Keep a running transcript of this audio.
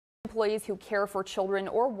Employees who care for children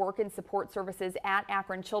or work in support services at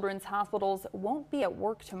Akron Children's Hospitals won't be at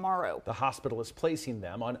work tomorrow. The hospital is placing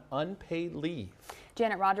them on unpaid leave.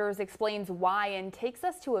 Janet Rogers explains why and takes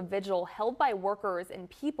us to a vigil held by workers and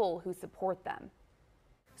people who support them.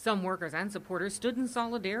 Some workers and supporters stood in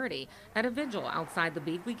solidarity at a vigil outside the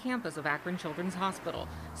Beagley campus of Akron Children's Hospital,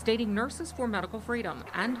 stating nurses for medical freedom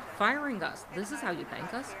and firing us. This is how you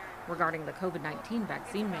thank us, regarding the COVID-19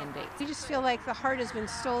 vaccine mandates. We just feel like the heart has been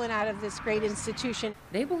stolen out of this great institution.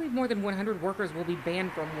 They believe more than 100 workers will be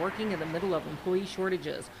banned from working in the middle of employee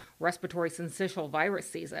shortages, respiratory syncytial virus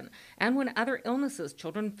season, and when other illnesses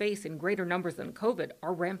children face in greater numbers than COVID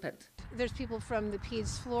are rampant. There's people from the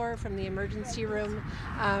peds floor, from the emergency room,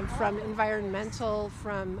 from environmental,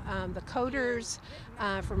 from the coders,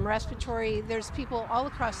 from respiratory. There's people all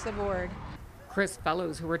across the board. Chris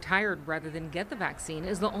Fellows, who retired rather than get the vaccine,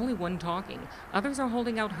 is the only one talking. Others are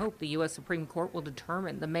holding out hope the U.S. Supreme Court will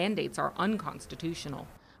determine the mandates are unconstitutional.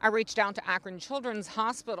 I reached out to Akron Children's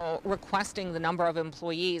Hospital requesting the number of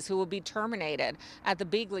employees who will be terminated at the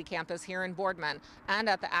Beagley campus here in Boardman and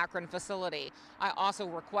at the Akron facility. I also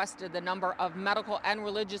requested the number of medical and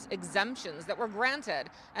religious exemptions that were granted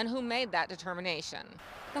and who made that determination.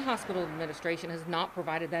 The hospital administration has not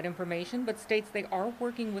provided that information, but states they are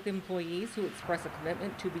working with employees who express a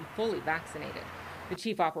commitment to be fully vaccinated. The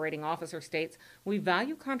chief operating officer states, "We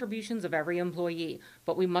value contributions of every employee,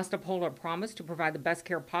 but we must uphold our promise to provide the best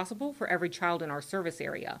care possible for every child in our service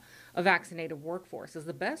area. A vaccinated workforce is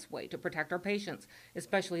the best way to protect our patients,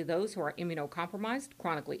 especially those who are immunocompromised,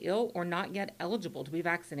 chronically ill, or not yet eligible to be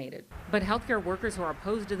vaccinated." But healthcare workers who are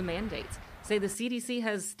opposed to the mandates say the CDC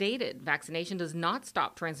has stated vaccination does not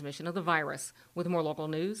stop transmission of the virus. With more local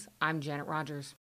news, I'm Janet Rogers.